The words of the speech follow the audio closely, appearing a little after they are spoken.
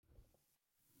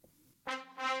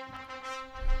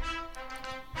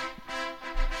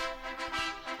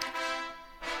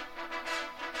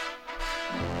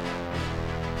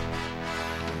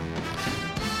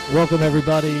Welcome,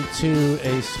 everybody, to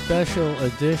a special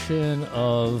edition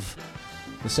of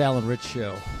the Sal and Rich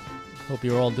Show. Hope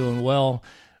you're all doing well.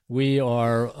 We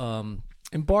are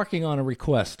embarking on a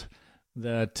request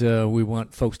that we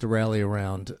want folks to rally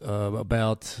around.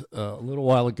 About a little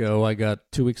while ago,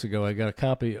 2 weeks ago, I got a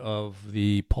copy of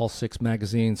the Pulse 6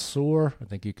 magazine, Soar. I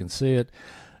think you can see it.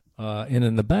 And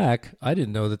in the back, I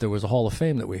didn't know that there was a Hall of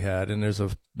Fame that we had. And there's a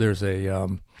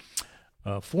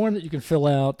form that you can fill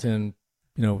out and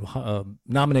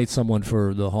nominate someone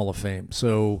for the Hall of Fame.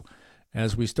 So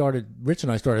as Rich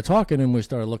and I started talking and we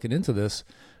started looking into this,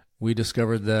 we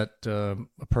discovered that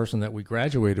a person that we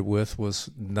graduated with was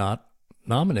not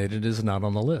nominated, is not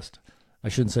on the list. I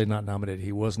shouldn't say not nominated.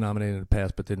 He was nominated in the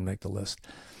past but didn't make the list.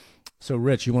 So,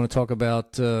 Rich, you want to talk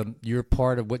about your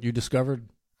part of what you discovered?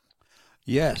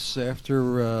 Yes.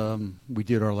 After we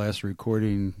did our last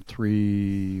recording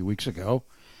 3 weeks ago,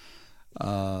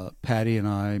 Patty and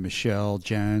I, Michelle,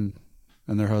 Jan,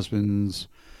 and their husbands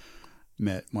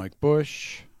met Mike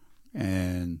Bush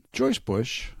and Joyce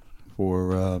Bush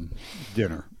for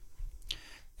dinner.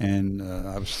 And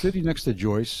I was sitting next to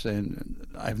Joyce, and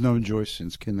I've known Joyce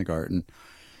since kindergarten.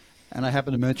 And I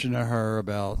happened to mention to her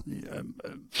about,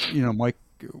 Mike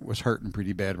was hurting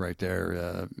pretty bad right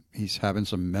there. He's having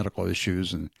some medical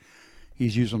issues, and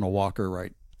he's using a walker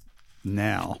right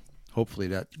now. Hopefully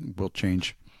that will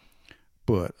change.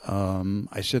 But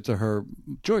I said to her,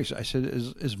 Joyce, I said,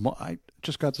 I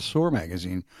just got the Soar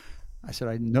magazine. I said,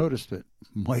 I noticed that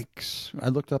I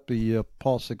looked up the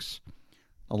Pulse 6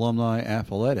 alumni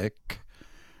athletic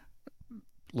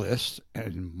list,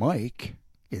 and Mike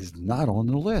is not on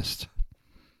the list.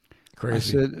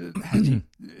 Crazy. I said,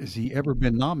 has he ever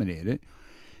been nominated?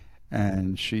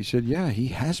 And she said, yeah, he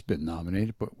has been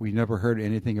nominated, but we never heard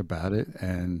anything about it,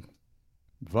 and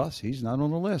thus he's not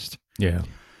on the list. Yeah.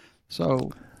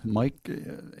 So Mike,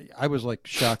 I was like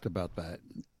shocked about that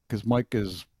because Mike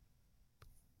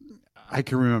I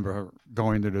can remember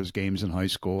going to those games in high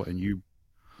school, and you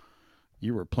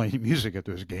were playing music at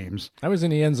those games. I was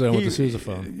in the end zone with the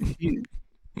sousaphone.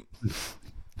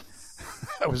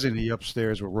 I was in the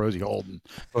upstairs with Rosie Holden,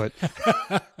 but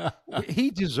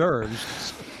he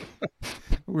deserves.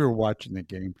 We were watching the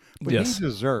game, but yes, he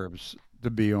deserves to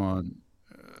be on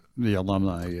the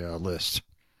alumni list.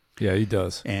 Yeah, he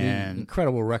does. And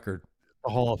incredible record. The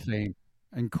Hall of Fame.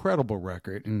 Incredible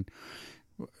record. And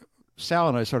Sal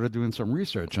and I started doing some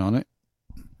research on it.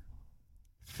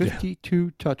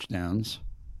 52 touchdowns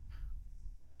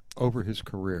over his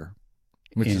career.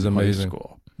 Which is amazing. High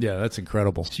school. Yeah, that's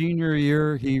incredible. Senior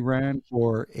year, he ran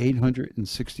for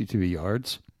 862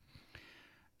 yards.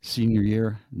 Senior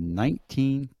year,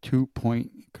 19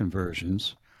 two-point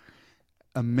conversions.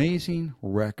 Amazing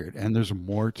record, and there's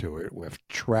more to it with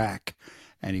track,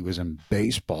 and he was in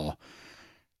baseball.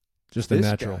 Just a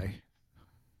natural. Guy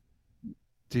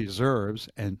deserves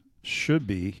and should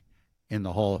be in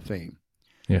the Hall of Fame.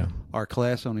 Yeah. Our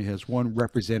class only has one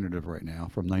representative right now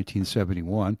from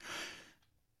 1971,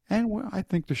 and I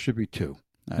think there should be two.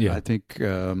 I think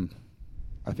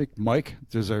Mike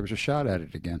deserves a shot at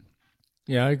it again.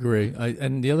 Yeah, I agree.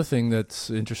 And the other thing that's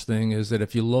interesting is that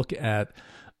if you look at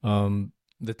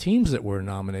the teams that were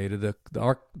nominated,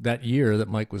 that year that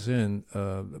Mike was in,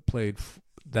 played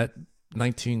that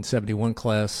 1971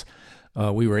 class.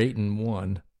 We were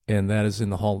 8-1, and that is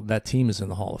in the hall. That team is in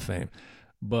the Hall of Fame.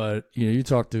 But you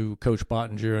talk to Coach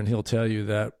Bottinger, and he'll tell you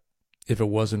that if it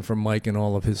wasn't for Mike and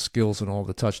all of his skills and all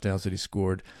the touchdowns that he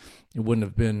scored,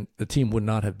 the team would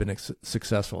not have been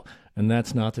successful. And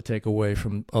that's not to take away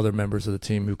from other members of the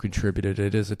team who contributed.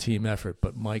 It is a team effort,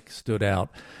 but Mike stood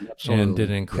out and did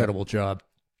an incredible job.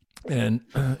 And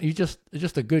he's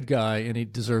just a good guy, and he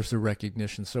deserves the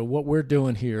recognition. So what we're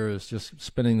doing here is just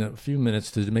spending a few minutes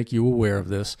to make you aware of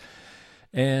this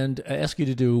and ask you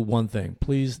to do one thing.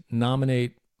 Please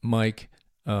nominate Mike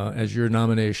as your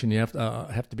nomination. You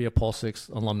have to be a Pulse 6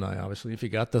 alumni, obviously. If you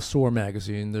got the SOAR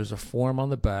magazine, there's a form on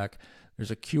the back. There's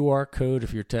a QR code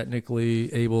if you're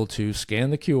technically able to scan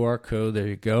the QR code. There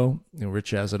you go. And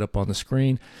Rich has it up on the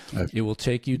screen. It will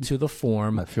take you to the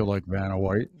form. I feel like Vanna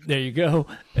White. There you go.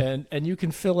 And you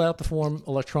can fill out the form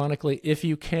electronically. If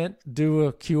you can't do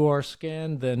a QR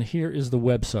scan, then here is the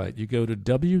website. You go to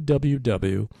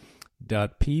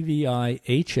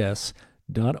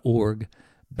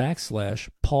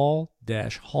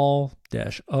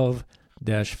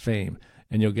www.pvihs.org/Paul-Hall-of-Fame.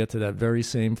 And you'll get to that very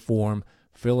same form.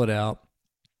 Fill it out.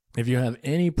 If you have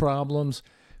any problems,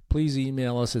 please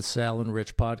email us at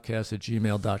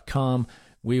salandrichpodcast@gmail.com.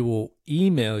 We will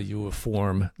email you a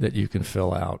form that you can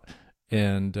fill out.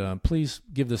 And please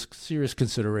give this serious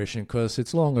consideration because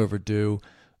it's long overdue.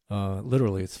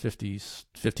 Literally, it's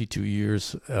 52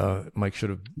 years. Mike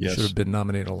should Yes. have been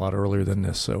nominated a lot earlier than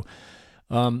this. So,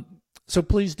 so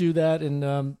please do that,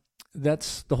 and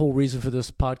that's the whole reason for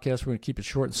this podcast. We're going to keep it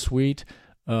short and sweet.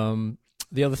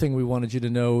 The other thing we wanted you to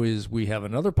know is we have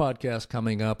another podcast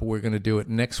coming up. We're going to do it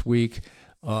next week,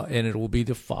 and it will be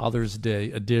the Father's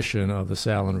Day edition of the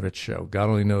Sal and Rich Show. God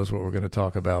only knows what we're going to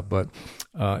talk about, but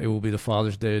it will be the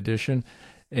Father's Day edition,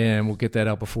 and we'll get that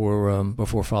out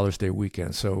before Father's Day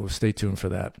weekend. So stay tuned for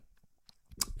that.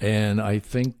 And I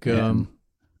think, go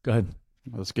ahead.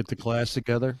 Let's get the class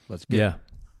together. Let's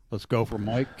go for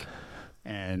Mike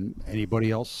and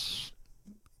anybody else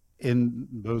in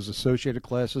those associated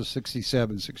classes,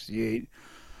 67, 68,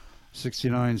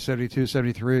 69, 72,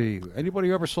 73. Anybody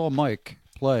who ever saw Mike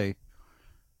play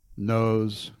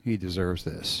knows he deserves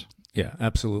this. Yeah,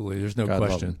 absolutely. There's no God love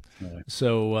question. him.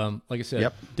 So, like I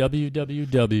said,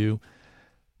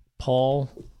 Paul,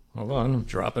 hold on, I'm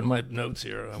dropping my notes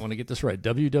here. I want to get this right.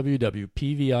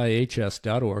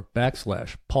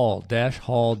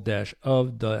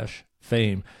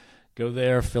 www.pvihs.org/Paul-Hall-of-Fame. Go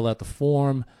there, fill out the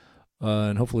form,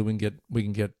 and hopefully we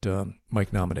can get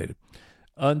Mike nominated.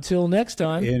 Until next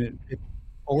time.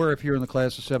 Or if you're in the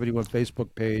Class of 71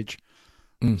 Facebook page,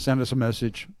 send us a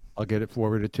message. I'll get it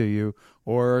forwarded to you.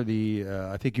 Or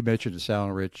I think you mentioned the Sal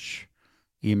and Rich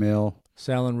email.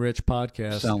 Sal and Rich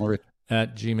podcast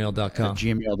at gmail.com.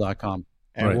 gmail.com.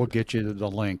 And we'll get you the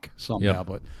link somehow. Yep.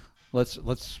 But let's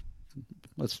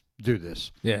do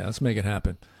this. Yeah, let's make it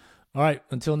happen. All right.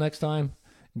 Until next time,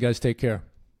 you guys take care.